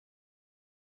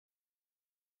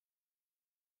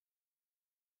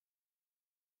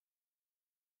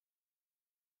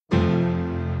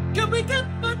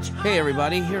Hey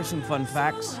everybody, here's some fun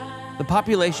facts. The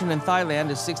population in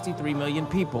Thailand is 63 million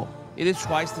people. It is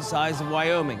twice the size of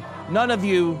Wyoming. None of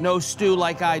you know Stu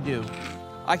like I do.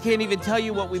 I can't even tell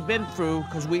you what we've been through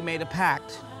because we made a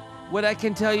pact. What I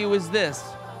can tell you is this.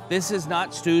 This is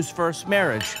not Stu's first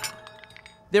marriage.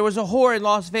 There was a whore in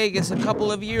Las Vegas a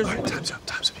couple of years ago. All right, time's up.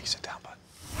 You can sit down, bud.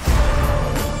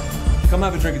 Come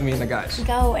have a drink with me and the guys.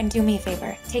 Go and do me a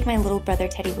favor. Take my little brother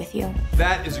Teddy with you.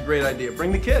 That is a great idea.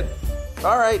 Bring the kid.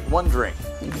 All right, one drink.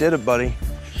 You did it, buddy.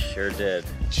 Sure did.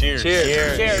 Cheers.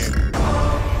 Cheers. Cheers.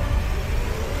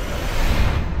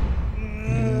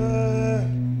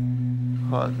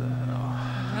 What the hell?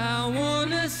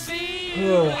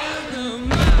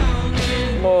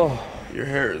 Oh, Your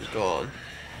hair is gone.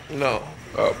 No.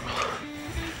 Oh.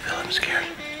 I'm scared.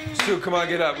 Stu, come on,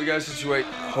 get up. We gotta situate.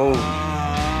 Oh.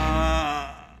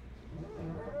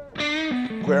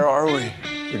 Where are we?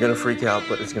 You're gonna freak out,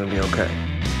 but it's gonna be okay.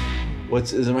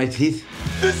 Is it my teeth?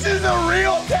 This is a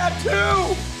real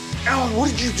tattoo! Alan, what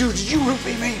did you do? Did you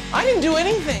roofie me? I didn't do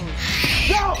anything.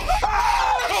 No!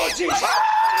 Oh, jeez!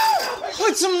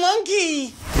 Put some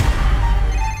monkey.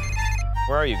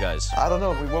 Where are you guys? I don't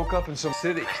know. We woke up in some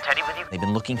city. They've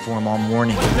been looking for him all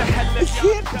morning. I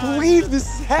can't believe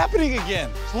this is happening again.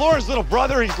 It's Laura's little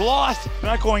brother. He's lost. We're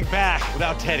not going back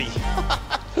without Teddy.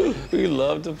 We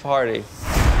love to party.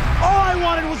 All I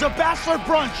wanted was a bachelor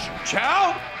brunch.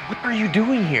 Chow? What are you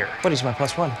doing here? Buddy's my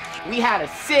 +1. We had a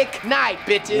sick night,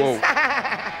 bitches.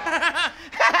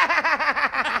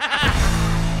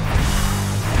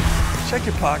 Check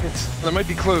your pockets. There might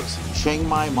be clues. Chiang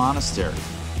Mai Monastery.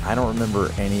 I don't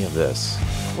remember any of this.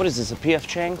 What is this, a P.F.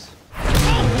 Chang's?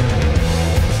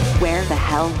 Where the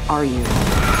hell are you?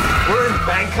 We're in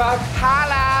Bangkok.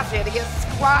 Holla, Phineas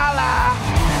Squalla.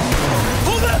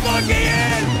 Pull that monkey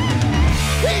in!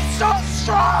 He's so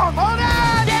strong. Hold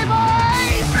on, hey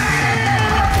boys.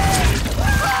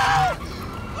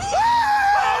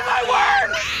 Oh my word!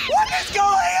 What is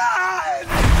going on?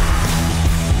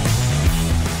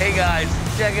 Hey guys,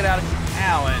 check it out.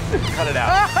 Alan, cut it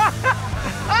out.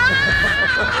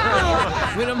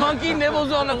 When a monkey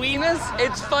nibbles on a weenus,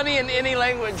 it's funny in any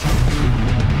language.